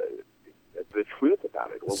the truth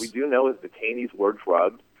about it. What we do know is detainees were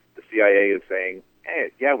drugged. The CIA is saying,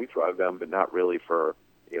 "Hey, yeah, we drugged them, but not really for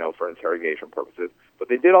interrogation purposes." But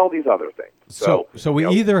they did all these other things. So we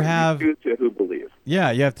either have you choose who believes.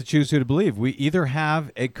 Yeah, you have to choose who to believe. We either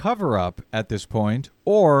have a cover-up at this point,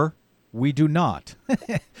 or we do not.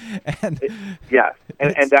 and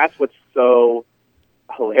that's what's so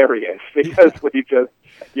hilarious, because we just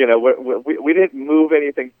we didn't move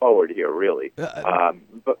anything forward here, really.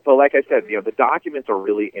 But like I said, the documents are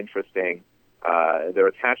really interesting. They're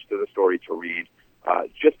attached to the story to read,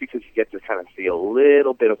 just because you get to kind of see a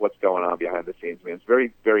little bit of what's going on behind the scenes. I mean, it's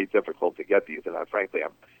very, very difficult to get these, and frankly,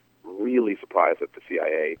 I'm really surprised that the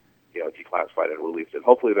CIA, declassified and released it.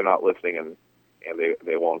 Hopefully, they're not listening and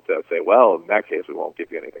they won't say, well, in that case, we won't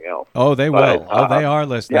give you anything else. Oh, they will. They are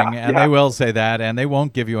listening, and they will say that, and they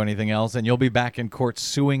won't give you anything else, and you'll be back in court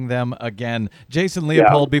suing them again. Jason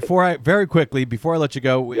Leopold, before I let you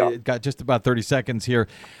go, we've got just about 30 seconds here.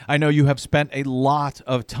 I know you have spent a lot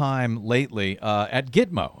of time lately at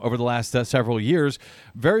Gitmo over the last several years.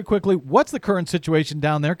 Very quickly, what's the current situation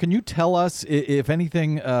down there? Can you tell us, if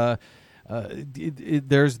anything...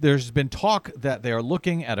 there's been talk that they are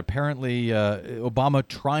looking at apparently Obama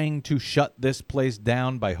trying to shut this place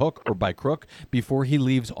down by hook or by crook before he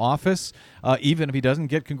leaves office. Even if he doesn't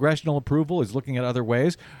get congressional approval, he's looking at other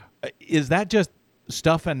ways. Is that just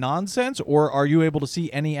stuff and nonsense, or are you able to see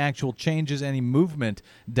any actual changes, any movement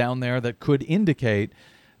down there that could indicate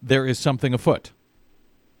there is something afoot?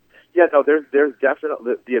 Yeah, no, there's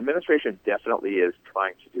definitely, the administration definitely is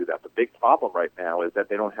trying to do that. The big problem right now is that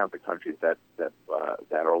they don't have the countries that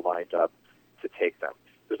are lined up to take them.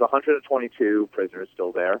 There's 122 prisoners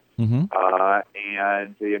still there, Mm-hmm.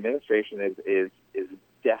 and the administration is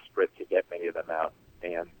desperate to get many of them out.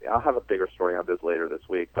 And I'll have a bigger story on this later this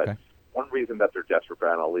week. But Okay. one reason that they're desperate,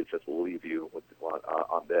 Brad, and I'll just leave you with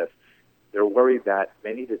on this. They're worried that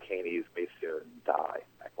many detainees may soon die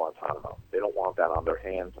at Guantanamo. They don't want that on their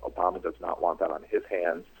hands. Obama does not want that on his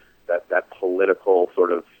hands. That political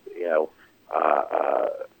sort of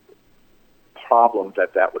problems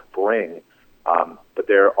that would bring. But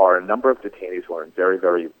there are a number of detainees who are in very,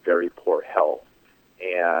 very, very poor health,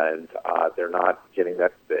 and they're not getting the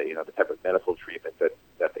type of medical treatment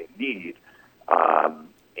that they need.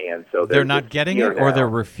 And so They're not getting it, or now. they're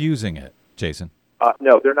refusing it, Jason?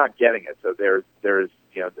 No, they're not getting it. So there's the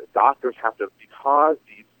doctors have to, because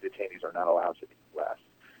these detainees are not allowed to be U.S.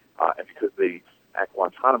 And because at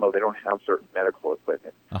Guantanamo they don't have certain medical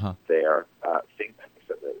equipment there.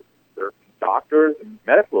 Their doctors and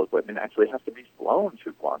medical equipment actually has to be flown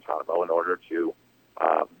to Guantanamo in order to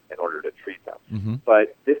treat them. Mm-hmm.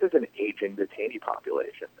 But this is an aging detainee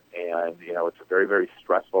population, and it's a very, very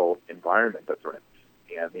stressful environment that they're in.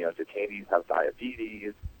 And detainees have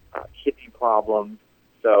diabetes, kidney problems.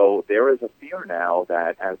 So there is a fear now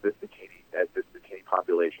that as this detainee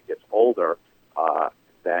population gets older,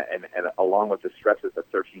 and along with the stresses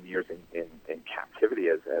that 13 years in captivity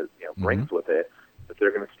brings with it, that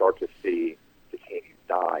they're going to start to see detainees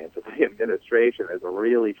die. And so the administration is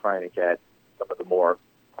really trying to get some of the more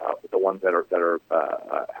the ones that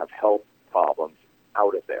have health problems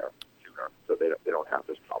out of there sooner, so they don't have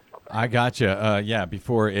this problem. I gotcha.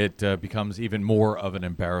 Before it becomes even more of an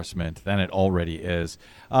embarrassment than it already is.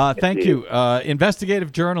 Thank you.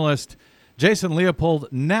 Investigative journalist Jason Leopold,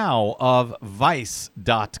 now of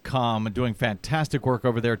Vice.com, doing fantastic work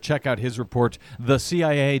over there. Check out his report. The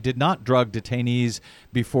CIA did not drug detainees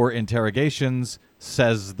before interrogations,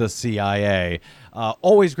 says the CIA.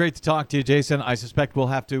 Always great to talk to you, Jason. I suspect we'll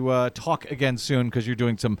have to talk again soon because you're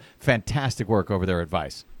doing some fantastic work over there at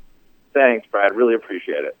Vice. Thanks, Brad. Really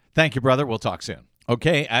appreciate it. Thank you, brother. We'll talk soon.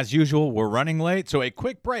 Okay, as usual, we're running late, so a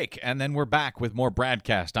quick break, and then we're back with more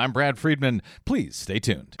BradCast. I'm Brad Friedman. Please stay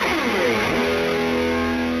tuned.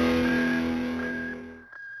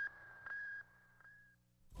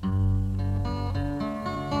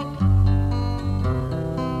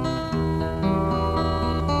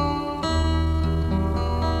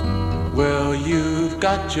 Well, you've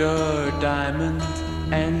got your diamonds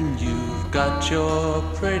and you've got your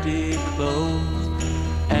pretty clothes,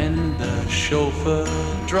 and the chauffeur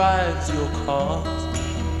drives your cars.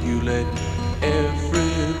 You let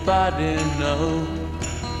everybody know,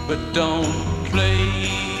 but don't play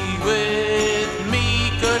with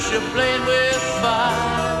me, 'cause you're playing with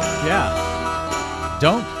fire. Yeah.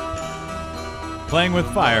 Don't. Playing with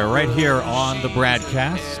fire right here on the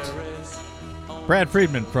BradCast. Brad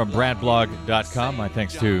Friedman from BradBlog.com. My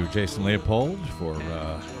thanks to Jason Leopold for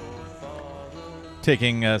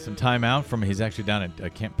taking some time out from. He's actually down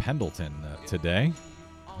at Camp Pendleton today.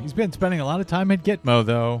 He's been spending a lot of time at Gitmo,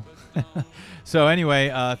 though. So anyway,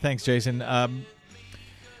 thanks, Jason. Want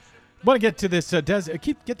to get to this? Get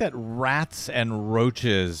that rats and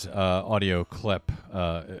roaches audio clip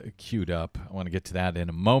queued up. I want to get to that in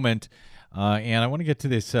a moment. And I want to get to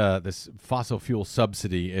this fossil fuel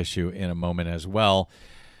subsidy issue in a moment as well.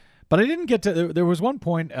 But I didn't get to. There was one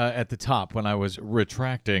point at the top when I was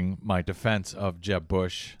retracting my defense of Jeb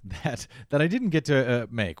Bush that I didn't get to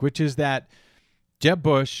make, which is that Jeb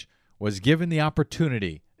Bush was given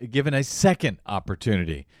a second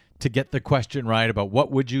opportunity to get the question right about what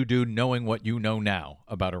would you do knowing what you know now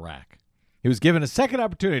about Iraq. He was given a second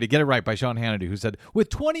opportunity to get it right by Sean Hannity, who said, with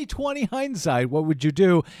 20/20 hindsight, what would you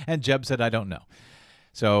do? And Jeb said, I don't know.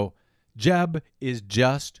 So Jeb is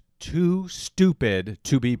just too stupid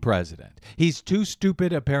to be president. He's too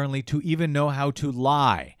stupid, apparently, to even know how to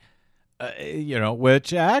lie.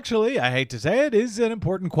 Which actually, I hate to say it, is an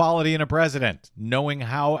important quality in a president, knowing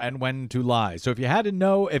how and when to lie. So if you had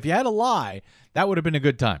to lie, that would have been a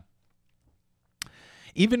good time.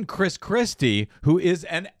 Even Chris Christie, who is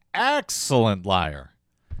an excellent liar,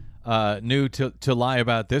 knew to lie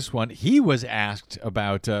about this one. He was asked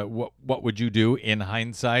about what would you do in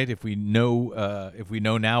hindsight if we knew then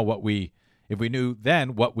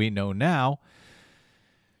what we know now.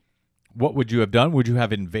 What would you have done? Would you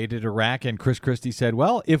have invaded Iraq? And Chris Christie said,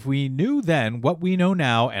 well, if we knew then what we know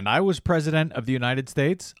now, and I was president of the United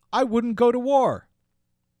States, I wouldn't go to war.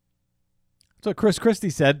 So Chris Christie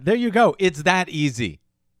said, there you go. It's that easy.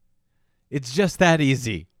 It's just that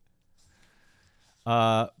easy.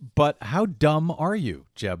 But how dumb are you,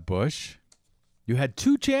 Jeb Bush? You had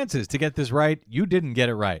 2 chances to get this right. You didn't get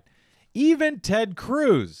it right. Even Ted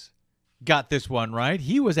Cruz got this one right.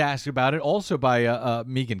 He was asked about it also by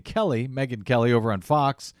Megyn Kelly over on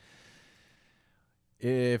Fox.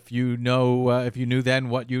 If you knew then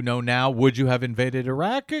what you know now, would you have invaded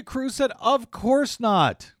Iraq? Cruz said, of course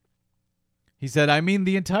not. He said, I mean,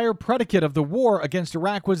 the entire predicate of the war against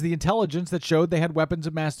Iraq was the intelligence that showed they had weapons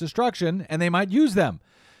of mass destruction and they might use them.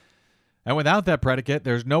 And without that predicate,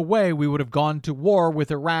 there's no way we would have gone to war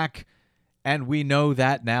with Iraq, and we know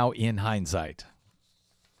that now in hindsight.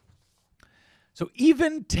 So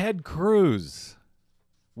even Ted Cruz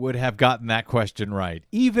would have gotten that question right,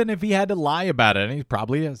 even if he had to lie about it. And he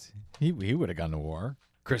probably is. He would have gone to war.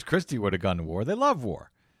 Chris Christie would have gone to war. They love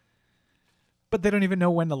war. But they don't even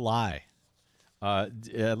know when to lie.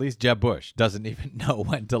 At least Jeb Bush doesn't even know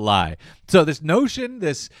when to lie. So this notion,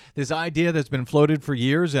 this idea that's been floated for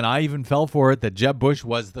years, and I even fell for it, that Jeb Bush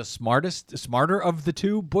was the smarter of the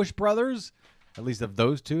 2 Bush brothers, at least of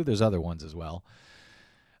those 2. There's other ones as well.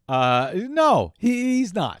 No,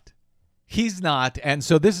 he's not. He's not. And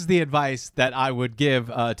so this is the advice that I would give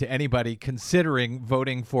to anybody considering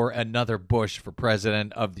voting for another Bush for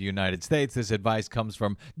president of the United States. This advice comes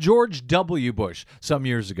from George W. Bush some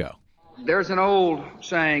years ago. There's an old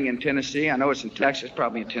saying in Tennessee, I know it's in Texas,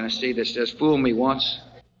 probably in Tennessee, that says, fool me once,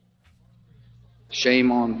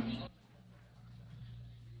 shame on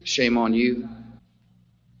you.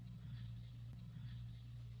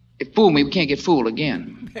 If fool me, we can't get fooled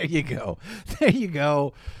again. There you go. There you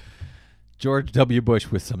go. George W.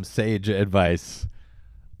 Bush with some sage advice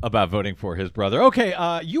about voting for his brother.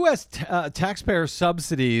 Okay, U.S. Taxpayer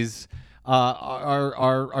subsidies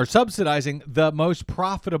are subsidizing the most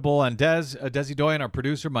profitable, and Desi Doyen, our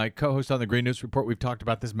producer, my co-host on the Green News Report, we've talked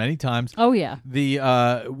about this many times. Oh yeah. The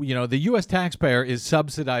U.S. taxpayer is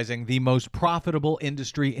subsidizing the most profitable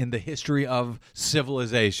industry in the history of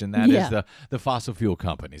civilization. That is the fossil fuel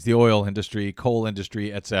companies, the oil industry, coal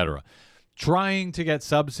industry, etc. Trying to get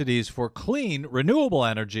subsidies for clean, renewable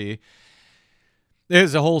energy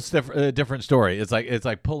is a whole different story. It's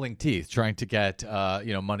like pulling teeth, trying to get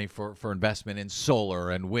money for investment in solar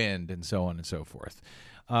and wind and so on and so forth.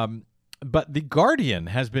 But The Guardian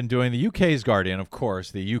has been doing, the UK's Guardian, of course,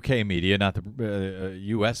 the UK media, not the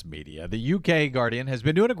US media. The UK Guardian has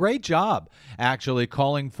been doing a great job, actually,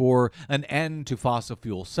 calling for an end to fossil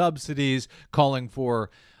fuel subsidies, calling for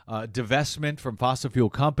divestment from fossil fuel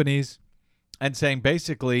companies, and saying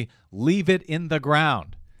basically, leave it in the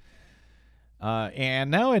ground.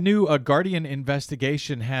 And now a new Guardian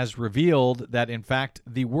investigation has revealed that, in fact,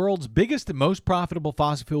 the world's biggest and most profitable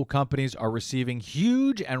fossil fuel companies are receiving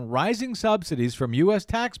huge and rising subsidies from U.S.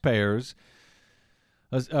 taxpayers,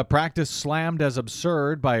 a practice slammed as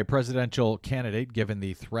absurd by a presidential candidate given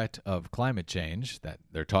the threat of climate change. That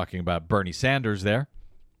they're talking about Bernie Sanders there.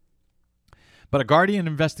 But a Guardian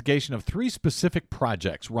investigation of 3 specific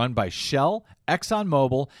projects run by Shell,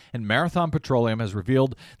 ExxonMobil, and Marathon Petroleum has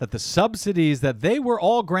revealed that the subsidies that they were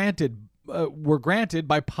all granted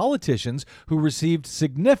by politicians who received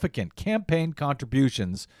significant campaign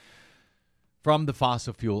contributions from the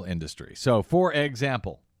fossil fuel industry. So, for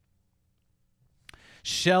example,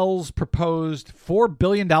 Shell's proposed $4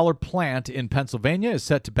 billion plant in Pennsylvania is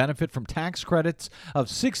set to benefit from tax credits of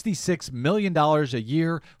 $66 million a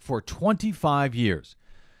year for 25 years.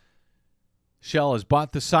 Shell has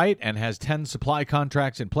bought the site and has 10 supply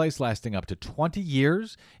contracts in place lasting up to 20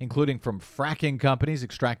 years, including from fracking companies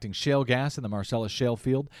extracting shale gas in the Marcellus Shale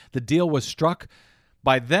field. The deal was struck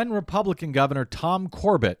by then Republican Governor Tom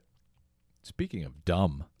Corbett. Speaking of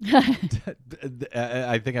dumb,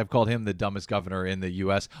 I think I've called him the dumbest governor in the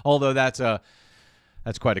U.S., although that's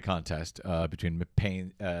quite a contest between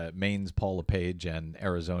Maine's Paul LePage and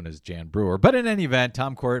Arizona's Jan Brewer. But in any event,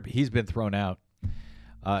 Tom Corbett, he's been thrown out.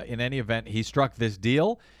 In any event, he struck this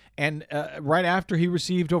deal, and right after he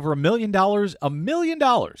received over $1 million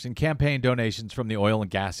in campaign donations from the oil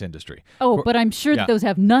and gas industry. Oh, but I'm sure that those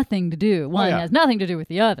have nothing to do. One has nothing to do with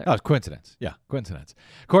the other. Oh, it's coincidence. Yeah, coincidence.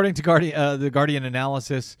 According to the Guardian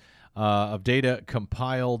analysis of data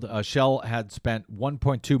compiled, Shell had spent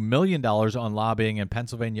 $1.2 million on lobbying in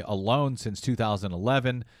Pennsylvania alone since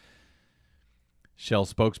 2011. Shell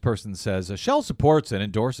spokesperson says Shell supports and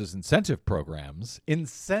endorses incentive programs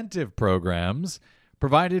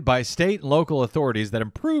provided by state and local authorities that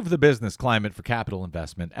improve the business climate for capital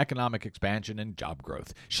investment, economic expansion, and job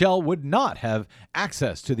growth. Shell would not have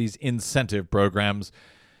access to these incentive programs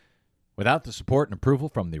without the support and approval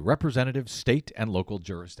from the representative state and local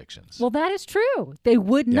jurisdictions. Well, that is true. They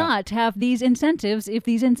would not have these incentives if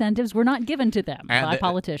these incentives were not given to them by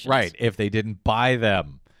politicians. Right, if they didn't buy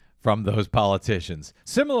them from those politicians.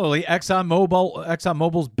 Similarly,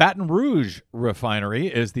 ExxonMobil's Baton Rouge refinery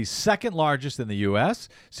is the second largest in the U.S.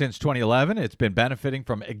 Since 2011, it's been benefiting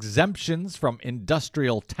from exemptions from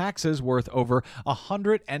industrial taxes worth over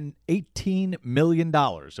 $118 million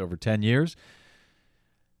over 10 years.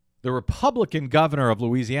 The Republican governor of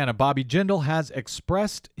Louisiana, Bobby Jindal, has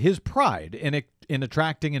expressed his pride in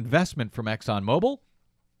attracting investment from ExxonMobil.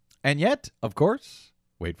 And yet, of course,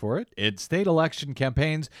 wait for it, in state election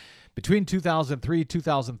campaigns between 2003 and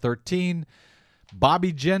 2013,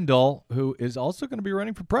 Bobby Jindal, who is also going to be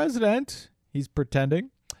running for president, he's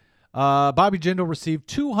pretending, Bobby Jindal received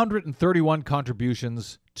 231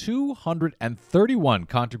 contributions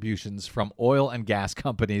from oil and gas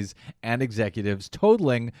companies and executives,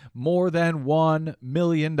 totaling more than $1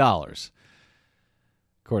 million.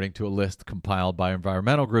 According to a list compiled by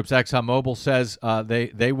environmental groups, ExxonMobil says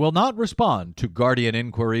they will not respond to Guardian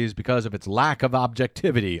inquiries because of its lack of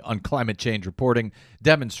objectivity on climate change reporting,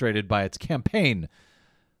 demonstrated by its campaign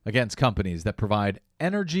against companies that provide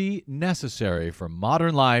energy necessary for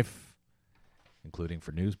modern life, including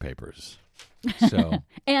for newspapers. So,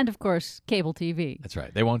 and, of course, cable TV. That's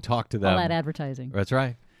right. They won't talk to them. All that advertising. That's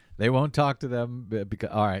right. They won't talk to them.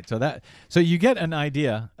 All right. So you get an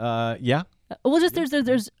idea. Yeah. Well, just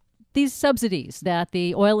there's these subsidies that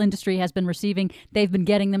the oil industry has been receiving. They've been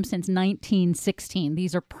getting them since 1916.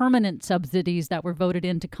 These are permanent subsidies that were voted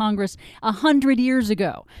into Congress 100 years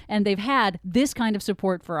ago. And they've had this kind of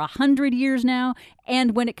support for 100 years now.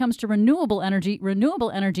 And when it comes to renewable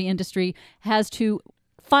energy industry has to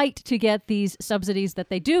fight to get these subsidies that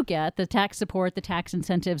they do get, the tax support, the tax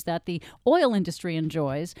incentives that the oil industry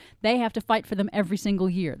enjoys. They have to fight for them every single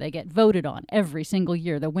year. They get voted on every single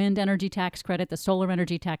year. The wind energy tax credit, the solar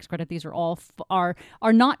energy tax credit, these are all are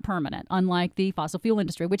not permanent, unlike the fossil fuel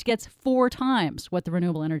industry, which gets 4 times what the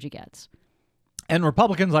renewable energy gets. And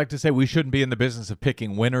Republicans like to say we shouldn't be in the business of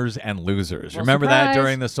picking winners and losers. Well, Remember surprise. that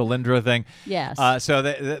during the Solyndra thing? Yes. So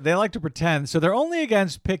they like to pretend. So they're only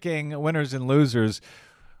against picking winners and losers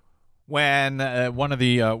when one of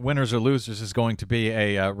the winners or losers is going to be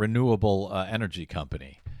a renewable energy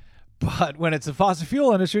company. But when it's the fossil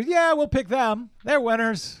fuel industry, yeah, we'll pick them. They're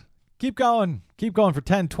winners. Keep going for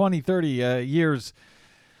 10, 20, 30 years.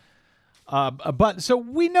 But so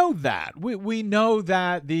we know that. We know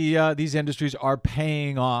that these industries are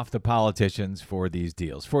paying off the politicians for these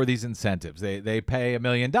deals, for these incentives. They pay $1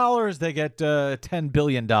 million. They get $10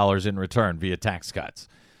 billion in return via tax cuts.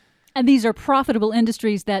 And these are profitable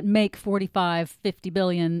industries that make $45-50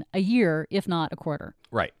 billion a year, if not a quarter.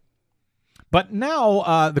 Right. But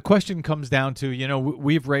now the question comes down to,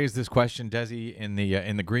 we've raised this question, Desi, in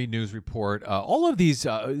the Green News Report. All of these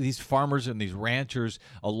farmers and these ranchers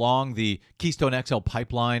along the Keystone XL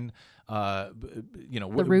pipeline, the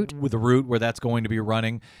route where that's going to be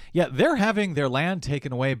running. Yeah, they're having their land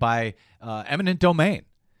taken away by eminent domain.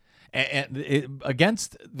 And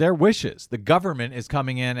against their wishes, the government is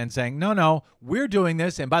coming in and saying, no, we're doing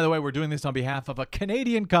this. And by the way, we're doing this on behalf of a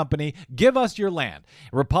Canadian company. Give us your land.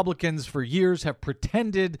 Republicans for years have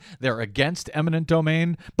pretended they're against eminent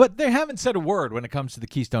domain, but they haven't said a word when it comes to the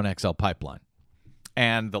Keystone XL pipeline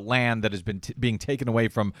and the land that has been being taken away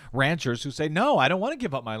from ranchers who say, no, I don't want to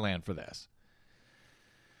give up my land for this.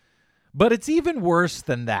 But it's even worse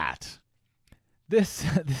than that. This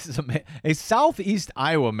is a southeast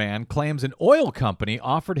Iowa man claims an oil company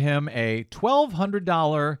offered him a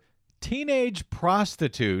 $1,200 teenage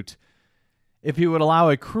prostitute if he would allow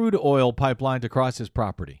a crude oil pipeline to cross his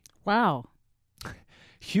property. Wow.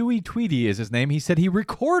 Huey Tweedy is his name. He said he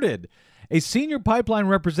recorded a senior pipeline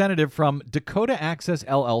representative from Dakota Access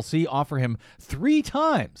LLC offer him 3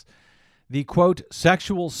 times the, quote,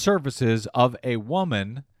 sexual services of a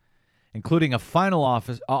woman, including a final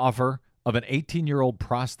offer of an 18-year-old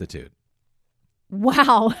prostitute.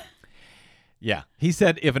 Wow. Yeah. He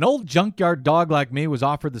said, if an old junkyard dog like me was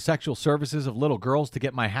offered the sexual services of little girls to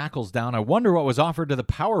get my hackles down, I wonder what was offered to the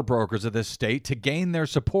power brokers of this state to gain their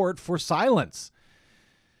support for silence.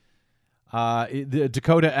 The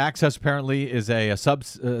Dakota Access apparently is a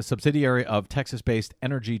subsidiary of Texas-based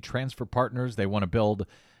Energy Transfer Partners. They want to build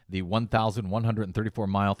the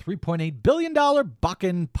 1,134-mile, $3.8 billion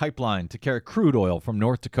Bakken pipeline to carry crude oil from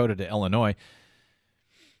North Dakota to Illinois.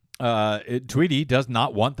 Tweedy does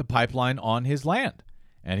not want the pipeline on his land,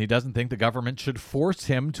 and he doesn't think the government should force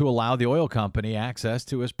him to allow the oil company access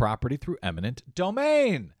to his property through eminent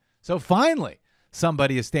domain. So finally,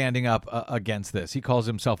 somebody is standing up against this. He calls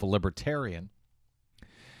himself a libertarian.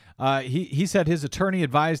 He said his attorney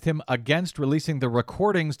advised him against releasing the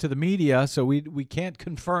recordings to the media, so we can't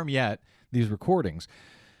confirm yet these recordings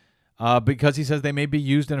because he says they may be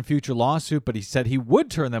used in a future lawsuit, but he said he would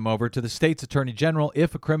turn them over to the state's attorney general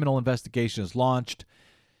if a criminal investigation is launched.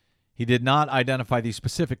 He did not identify the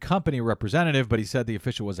specific company representative, but he said the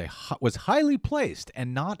official was highly placed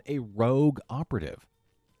and not a rogue operative.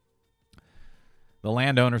 The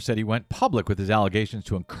landowner said he went public with his allegations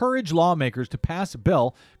to encourage lawmakers to pass a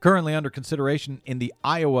bill currently under consideration in the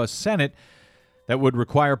Iowa Senate that would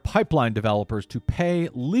require pipeline developers to pay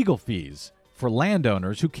legal fees for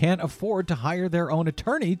landowners who can't afford to hire their own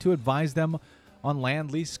attorney to advise them on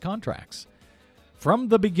land lease contracts. From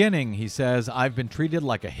the beginning, he says, I've been treated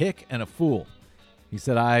like a hick and a fool. He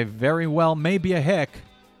said, I very well may be a hick,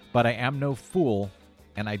 but I am no fool,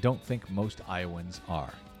 and I don't think most Iowans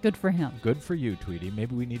are. Good for him. Good for you, Tweety.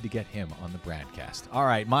 Maybe we need to get him on the BradCast. All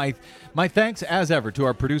right, my thanks, as ever, to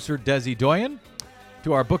our producer, Desi Doyen,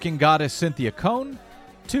 to our booking goddess, Cynthia Cohn,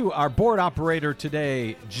 to our board operator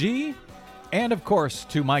today, G, and, of course,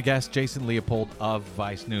 to my guest, Jason Leopold of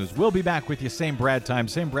Vice News. We'll be back with you, same Brad time,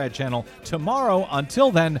 same Brad channel, tomorrow.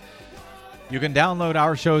 Until then, you can download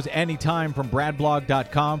our shows anytime from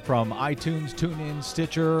bradblog.com, from iTunes, TuneIn,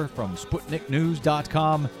 Stitcher, from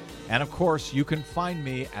SputnikNews.com. And, of course, you can find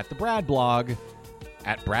me at the Brad blog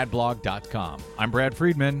at bradblog.com. I'm Brad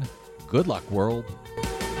Friedman. Good luck, world.